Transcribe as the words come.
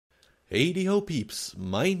Hey ho peeps,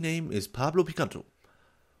 my name is Pablo Picanto.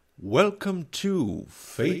 Welcome to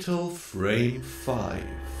Fatal Frame 5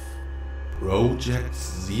 Project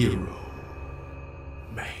Zero,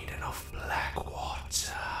 Maiden of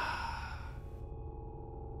Blackwater.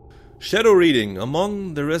 Shadow reading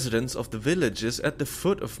among the residents of the villages at the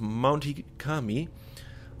foot of Mount Hikami.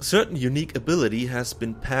 A certain unique ability has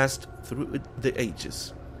been passed through the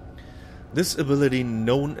ages. This ability,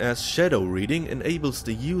 known as shadow reading, enables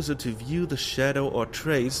the user to view the shadow or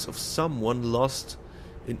trace of someone lost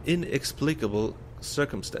in inexplicable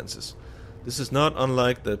circumstances. This is not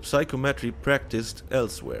unlike the psychometry practiced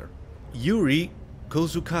elsewhere. Yuri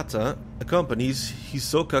Kozukata accompanies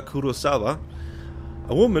Hisoka Kurosawa,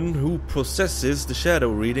 a woman who possesses the shadow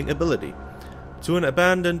reading ability, to an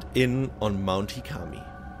abandoned inn on Mount Hikami.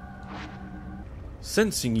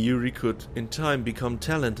 Sensing Yuri could in time become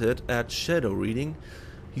talented at shadow reading,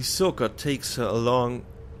 Hisoka takes her along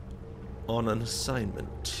on an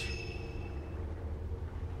assignment.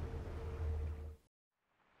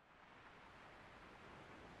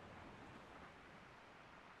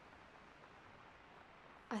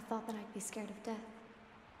 I thought that I'd be scared of death.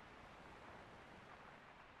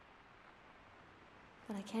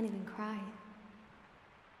 But I can't even cry.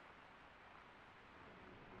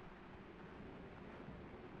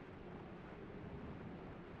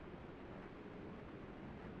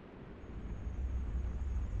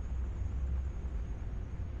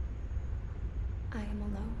 I am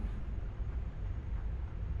alone.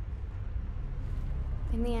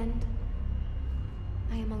 In the end,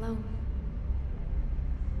 I am alone.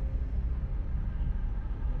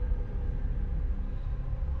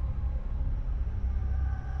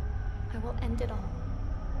 I will end it all.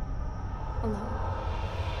 Alone.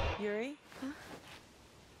 Yuri? Huh?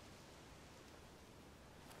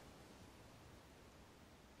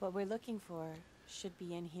 What we're looking for should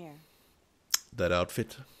be in here. That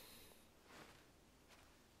outfit.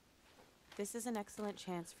 This is an excellent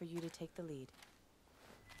chance for you to take the lead.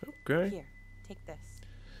 Okay. Here, take this.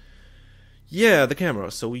 Yeah, the camera.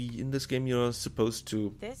 So in this game you're supposed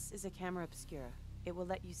to This is a camera obscura. It will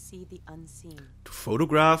let you see the unseen.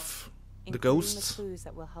 photograph the including ghosts the clues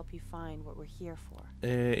that will help you find what we're here for.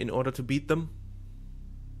 in order to beat them.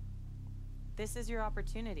 This is your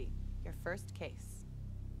opportunity. Your first case.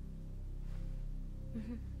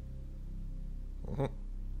 Mhm.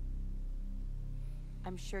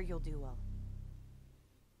 I'm sure you'll do well.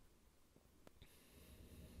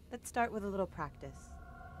 Let's start with a little practice.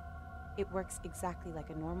 It works exactly like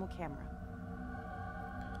a normal camera.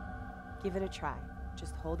 Give it a try.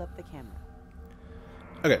 Just hold up the camera.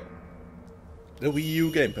 Okay. The Wii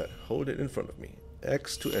U gamepad. Hold it in front of me.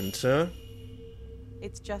 X to enter.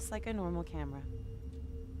 It's just like a normal camera.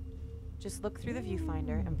 Just look through the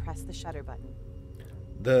viewfinder and press the shutter button.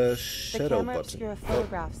 The The shadow camera button. obscura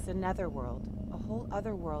photographs the netherworld, a whole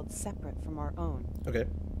other world separate from our own. Okay.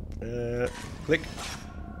 Click.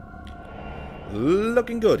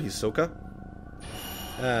 Looking good, Hisoka.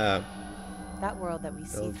 That world that we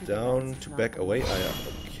see L through down the lens is to not back ours. away.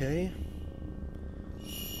 Okay.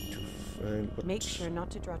 To find what? Make sure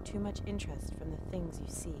not to draw too much interest from the things you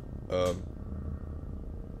see.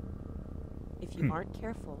 If you aren't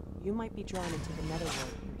careful, you might be drawn into the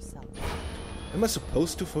netherworld yourself. Am I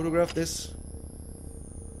supposed to photograph this?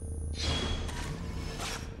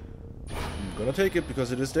 I'm gonna take it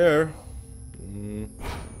because it is there.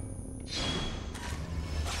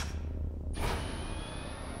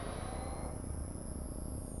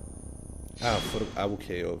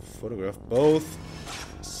 Okay, I'll photograph both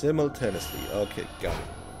simultaneously. Okay, got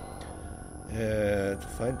it. To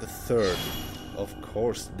find the third. Of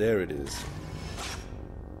course, there it is.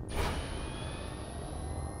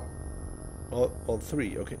 All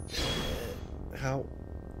three, okay. How?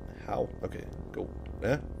 Okay, go.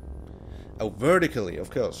 Oh, vertically, of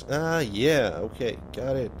course. Yeah, okay,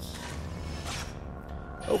 got it.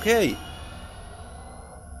 Okay.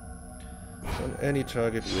 On any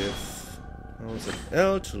target with... How's it?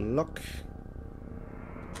 L to lock.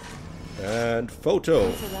 And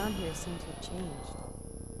photo. Things around here seem to have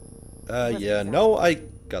changed. Yeah, no, I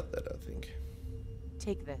got that, I think.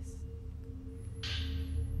 Take this.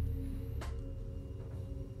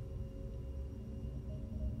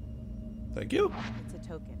 Thank you. It's a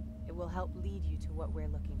token. It will help lead you to what we're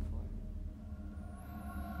looking for.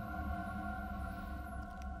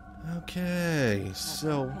 Okay, Now,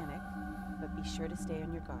 so... don't panic, but be sure to stay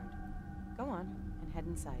on your guard. Go on and head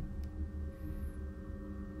inside.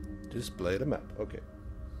 Display the map, okay.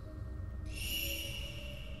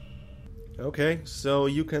 Okay, so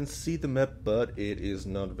you can see the map, but it is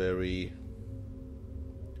not very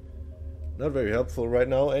Not very helpful right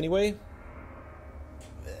now anyway.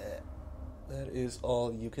 That is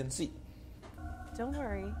all you can see. Don't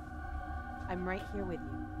worry. I'm right here with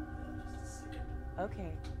you.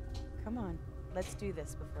 Okay, come on. Let's do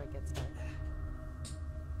this before it gets dark.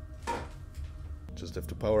 Just have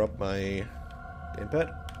to power up my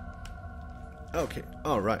gamepad. Okay,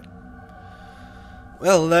 alright.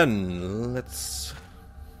 Well then, let's...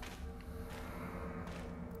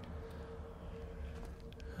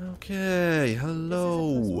 Okay,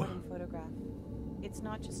 hello. This is a post-mortem photograph. It's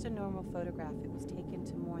not just a normal photograph. It was taken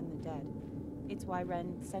to mourn the dead. It's why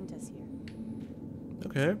Ren sent us here.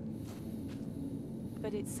 Okay.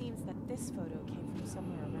 But it seems that this photo came from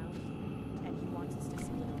somewhere around here, and he wants us to see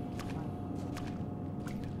it over the phone.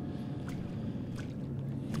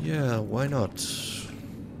 Yeah, why not?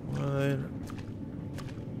 Why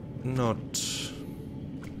not?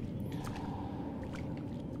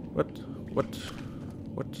 What?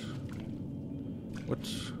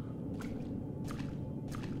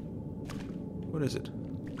 What is it?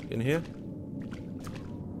 In here?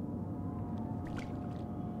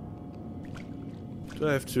 Do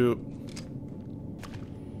I have to...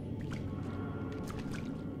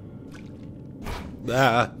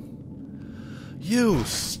 Ah! You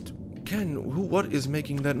Ken, what is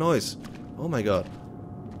making that noise? Oh my god.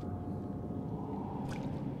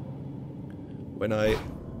 When I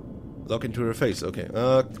look into her face, okay.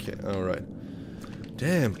 Okay, alright.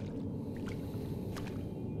 Damn.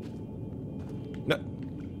 No.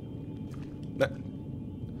 No.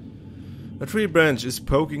 A tree branch is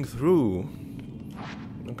poking through.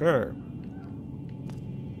 Okay.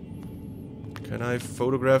 Can I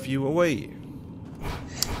photograph you away?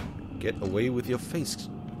 Get away with your face.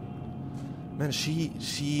 Man,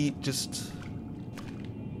 she just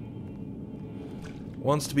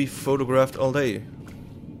wants to be photographed all day.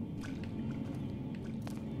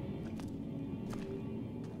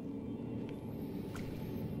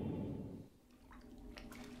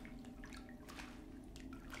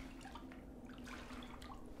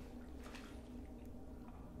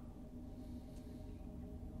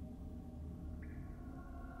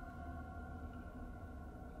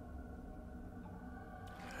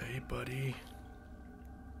 Hey, buddy.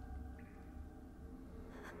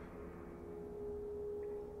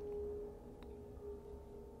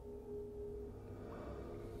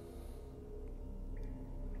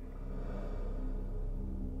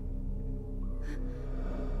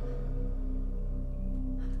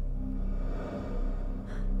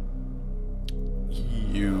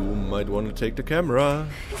 You might want to take the camera.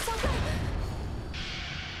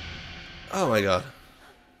 Oh my god.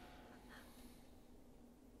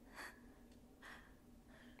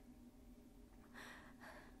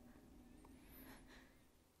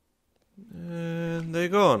 And they're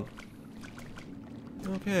gone.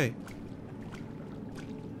 Okay.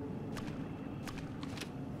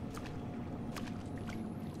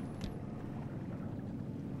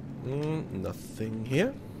 Nothing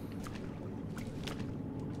here.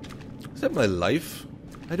 Is that my life?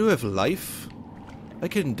 I do have life? I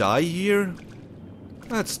can die here?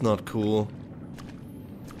 That's not cool.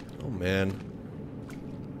 Oh man.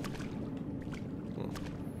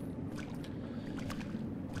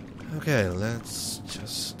 Okay, let's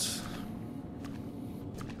just...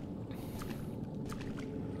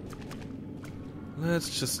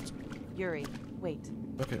 Yuri, wait.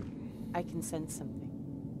 Okay. I can sense something.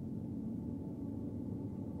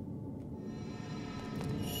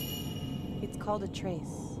 It's called a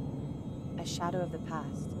trace. A shadow of the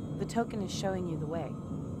past. The token is showing you the way.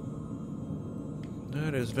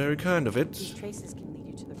 That is very kind of it. These traces can lead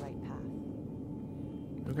you to the right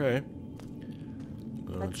path. Okay.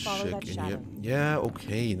 Let's follow that shadow. Here. Yeah,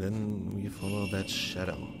 okay, then we follow that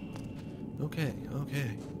shadow. Okay,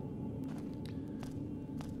 okay.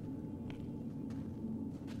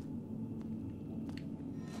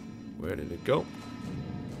 Where did it go?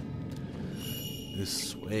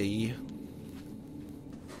 This way.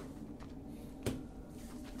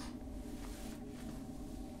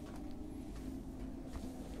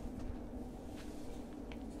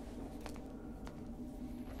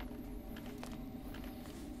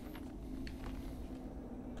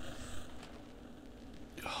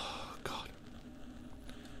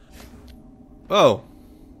 Oh.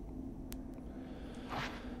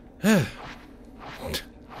 I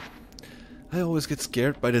always get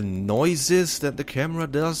scared by the noises that the camera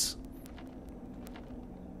does.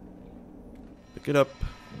 Pick it up.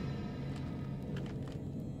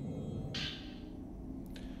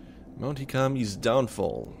 Mount Hikami's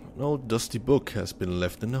downfall. An old dusty book has been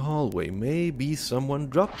left in the hallway. Maybe someone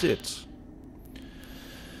dropped it.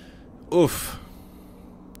 Oof.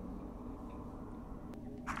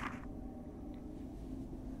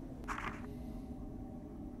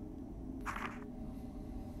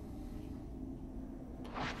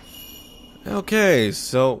 Okay,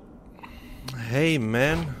 so... Hey,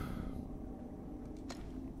 man.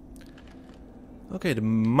 Okay, the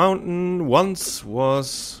mountain once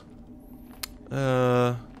was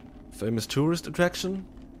a famous tourist attraction.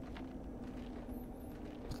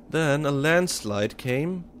 Then a landslide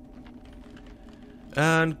came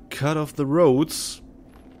and cut off the roads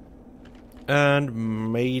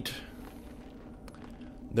and made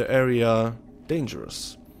the area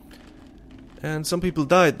dangerous. And some people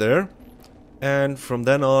died there, and from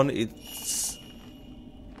then on it's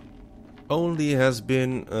only has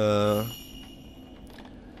been a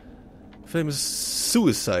famous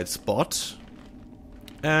suicide spot.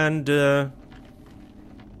 And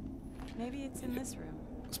maybe it's in this room.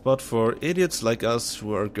 Spot for idiots like us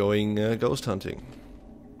who are going ghost hunting.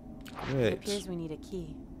 It Great. appears we need a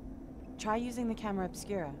key. Try using the camera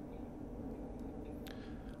obscura.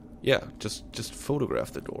 Yeah, just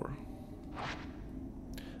photograph the door.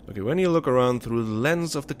 Okay, when you look around through the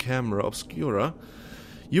lens of the camera obscura,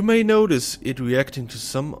 you may notice it reacting to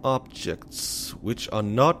some objects which are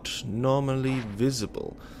not normally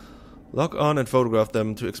visible. Lock on and photograph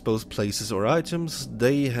them to expose places or items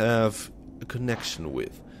they have a connection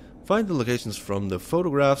with. Find the locations from the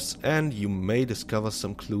photographs and you may discover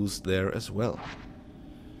some clues there as well.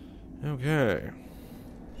 Okay.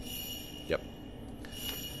 Yep.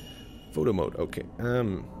 Photo mode, okay.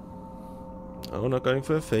 Oh, not going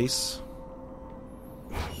for a face.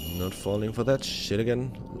 Not falling for that shit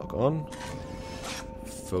again. Lock on.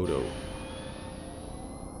 Photo.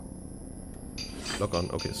 Lock on,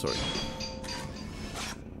 okay, sorry.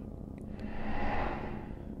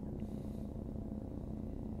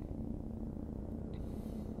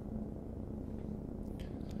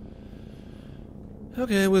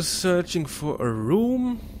 Okay, we're searching for a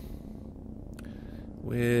room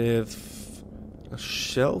with a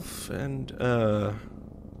shelf and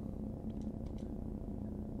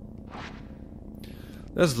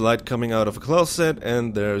there's light coming out of a closet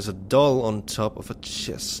and there's a doll on top of a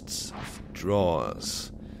chest of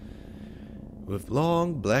drawers with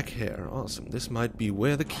long black hair. Awesome, this might be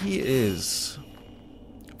where the key is.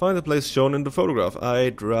 Find the place shown in the photograph.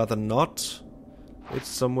 I'd rather not. It's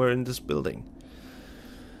somewhere in this building.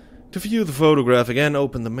 To view the photograph again,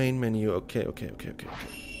 open the main menu. Okay.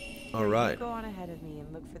 Alright. Go on ahead of me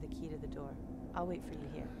and look for the key to the door. I'll wait for you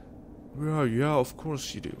here. Yeah, of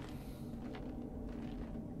course you do.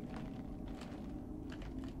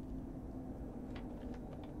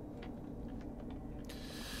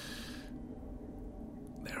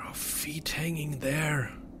 There are feet hanging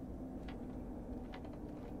there.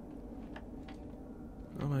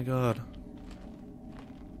 Oh my god.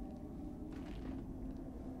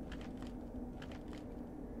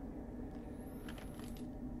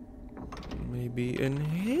 Maybe in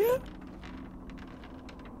here?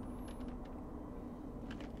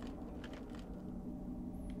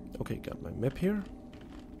 Okay, got my map here.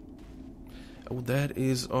 Oh, that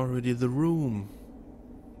is already the room.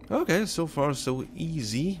 Okay, so far so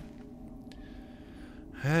easy.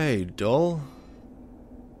 Hey, doll.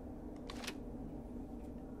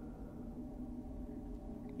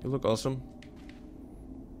 You look awesome.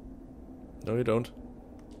 No, you don't.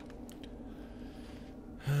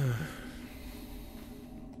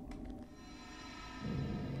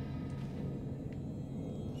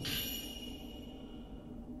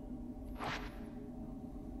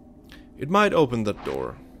 It might open that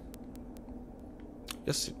door.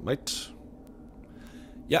 Yes, it might.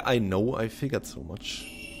 Yeah, I know. I figured so much.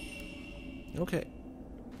 Okay.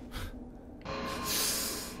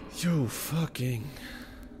 You fucking...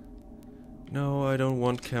 No, I don't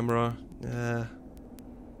want camera. That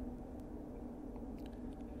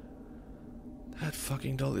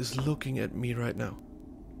fucking doll is looking at me right now.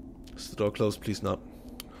 Is the door closed? Please not.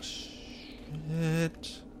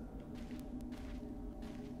 Shit.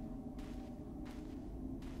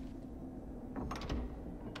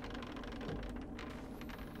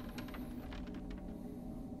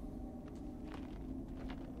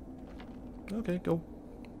 Okay, go.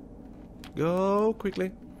 Go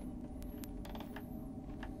quickly.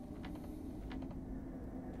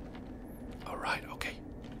 Alright, okay.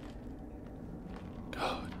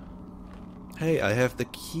 Good. Hey, I have the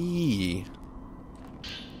key.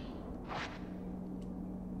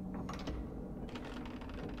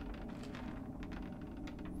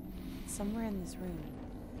 Somewhere in this room.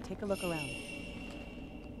 Take a look around.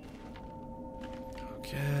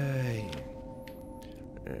 Okay.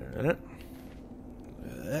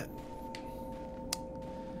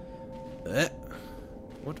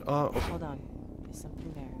 What are... Okay. Hold on. There's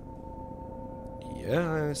something there.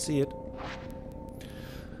 Yeah, I see it.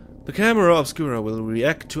 The camera obscura will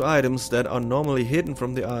react to items that are normally hidden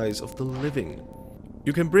from the eyes of the living.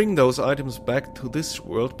 You can bring those items back to this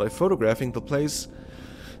world by photographing the place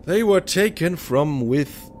they were taken from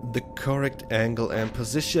with the correct angle and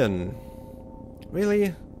position.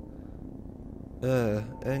 Really?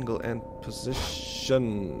 Angle and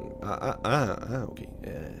position. Okay.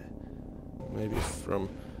 Maybe from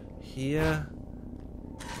here.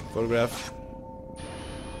 Photograph.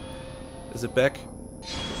 Is it back?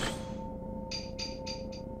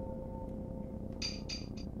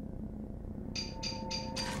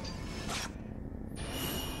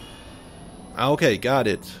 Okay, got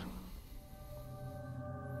it.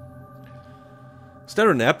 Is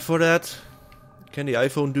there an app for that? Can the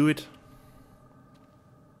iPhone do it?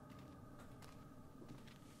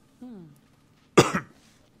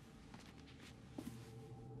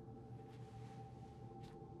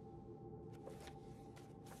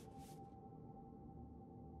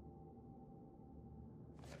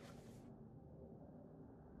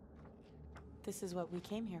 This is what we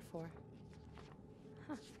came here for.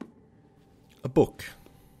 A book.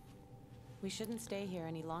 We shouldn't stay here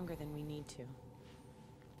any longer than we need to.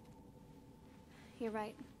 You're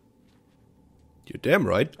right. You're damn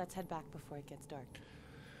right. Let's head back before it gets dark.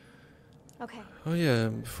 Okay. Oh yeah,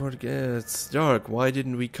 before it gets dark, why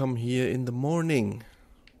didn't we come here in the morning?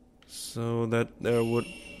 So that there would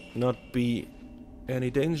not be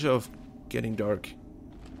any danger of getting dark.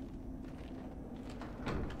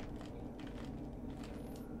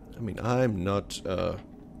 I mean, I'm not,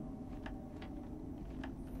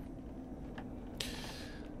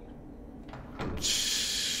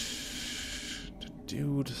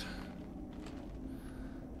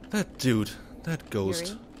 That ghost.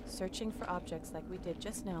 Yuri, searching for objects like we did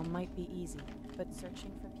just now might be easy, but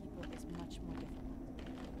searching for people is much more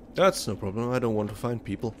difficult. That's no problem. I don't want to find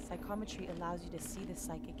people. Psychometry allows you to see the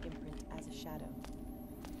psychic imprint as a shadow.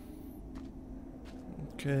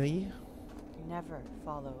 Okay. Never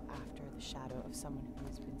follow after the shadow of someone who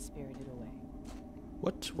has been spirited away.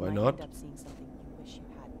 What? You Why might not? end up seeing something you wish you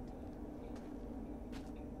hadn't.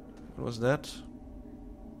 What was that?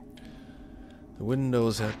 The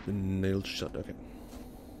windows have been nailed shut. Okay.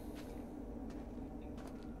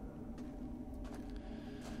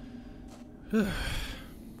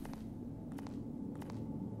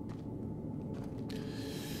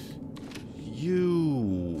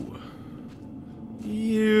 You,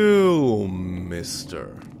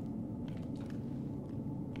 mister.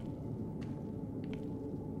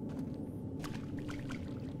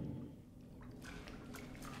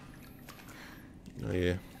 Oh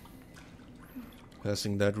yeah.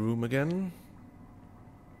 Passing that room again.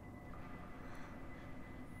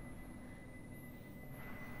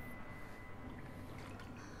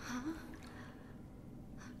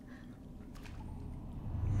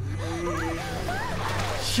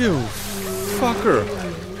 You fucker!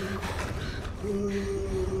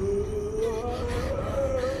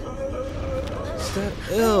 Is that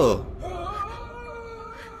ill?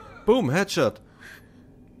 Boom, headshot.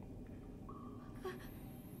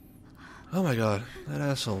 Oh my god, that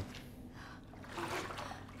asshole.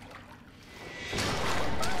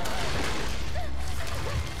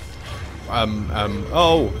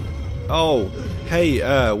 Oh, hey,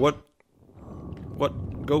 what,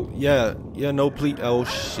 go, yeah, no, please, oh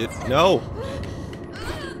shit, no,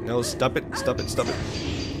 stop it,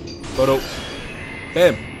 photo,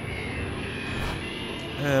 bam,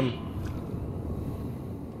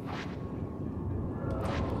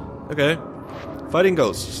 okay, fighting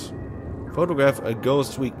ghosts, photograph a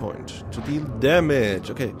ghost weak point to deal damage,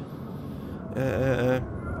 okay,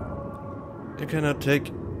 you cannot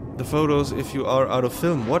take the photos if you are out of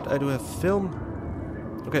film. What? I do have film?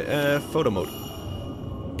 Okay, photo mode.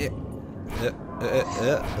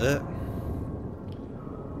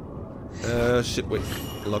 Shit, wait.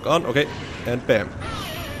 Lock on, okay. And bam.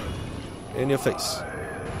 In your face.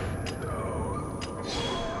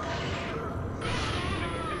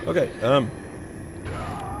 Okay,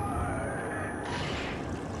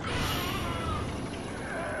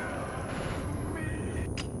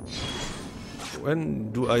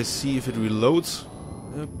 when do I see if it reloads?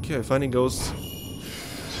 Okay, finding ghosts.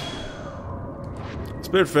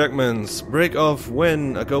 Spirit fragments break off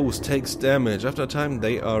when a ghost takes damage. After a time,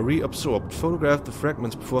 they are reabsorbed. Photograph the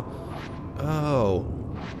fragments before. Oh,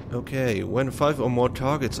 okay. When 5 or more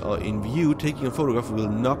targets are in view, taking a photograph will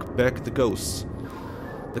knock back the ghosts.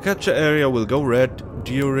 The capture area will go red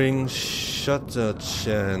during shutter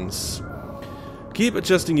chance. Keep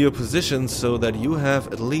adjusting your position so that you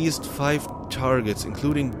have at least 5 targets,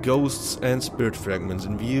 including ghosts and spirit fragments,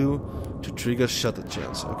 in view to trigger shutter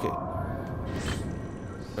chance. Okay.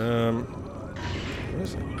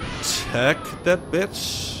 Let's attack that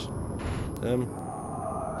bitch.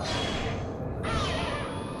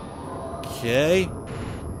 Okay.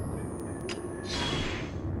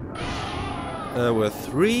 With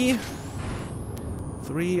three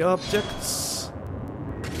objects.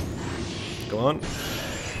 Go on.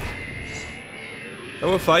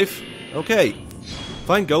 Number 5. Okay.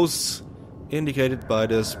 Find ghosts indicated by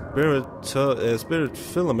the spirit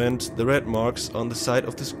filament, the red marks on the side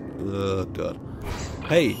of this. God.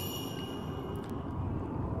 Hey.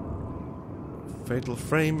 Fatal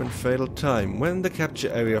frame and fatal time. When the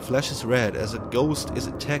capture area flashes red as a ghost is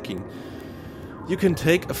attacking, you can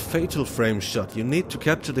take a fatal frame shot. You need to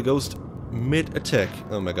capture the ghost mid-attack.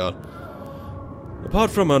 Oh my god.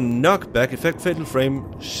 Apart from a knockback effect, fatal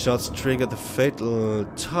frame shots trigger the fatal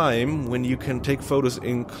time when you can take photos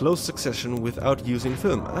in close succession without using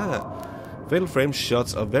film. Fatal frame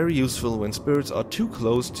shots are very useful when spirits are too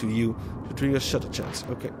close to you to trigger shutter chance.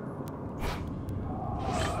 Okay.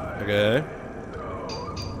 Okay.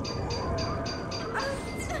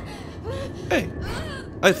 Hey,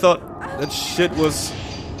 I thought that shit was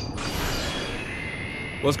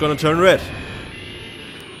gonna turn red.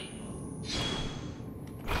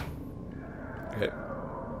 Okay.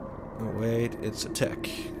 Oh, wait, it's attack.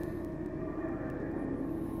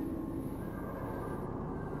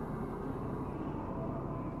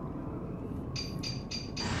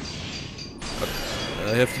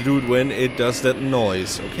 I have to do it when it does that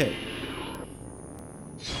noise. Okay.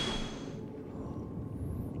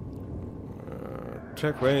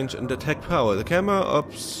 Attack range and attack power. The camera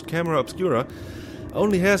obscura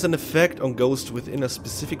only has an effect on ghosts within a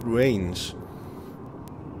specific range.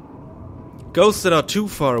 Ghosts that are too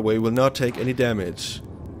far away will not take any damage.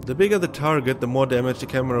 The bigger the target, the more damage the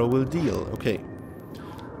camera will deal. Okay.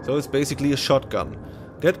 So it's basically a shotgun.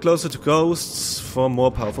 Get closer to ghosts for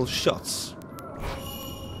more powerful shots.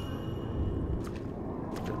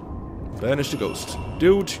 Banish the ghost.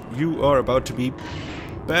 Dude, you are about to be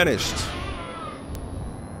banished.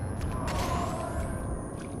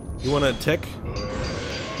 You wanna attack?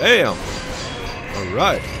 Damn!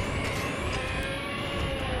 Alright.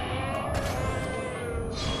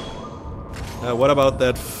 What about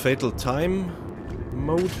that fatal time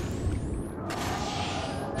mode?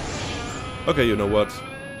 Okay, you know what?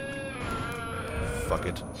 Fuck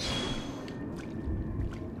it.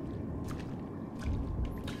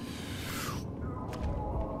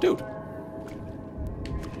 Dude.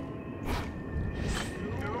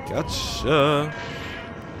 Gotcha.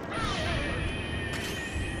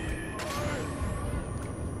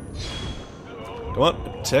 Come on,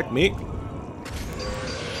 attack me.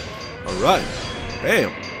 Alright.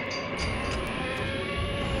 Bam.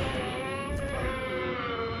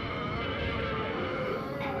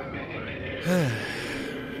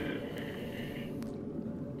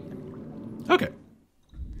 Okay.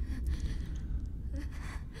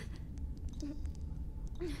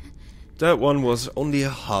 That one was only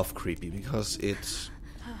half creepy because it's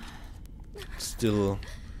still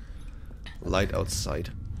light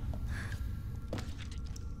outside.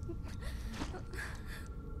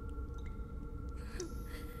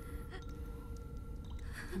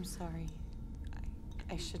 I'm sorry.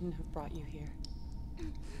 I shouldn't have brought you here.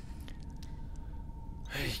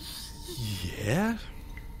 Yeah?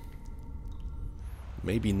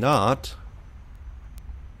 Maybe not.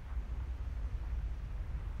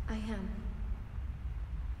 I am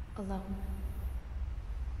alone.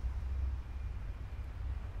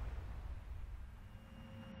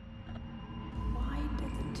 Why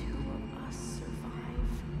did the two of us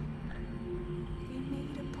survive? We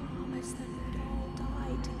made a promise that we'd all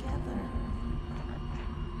die together.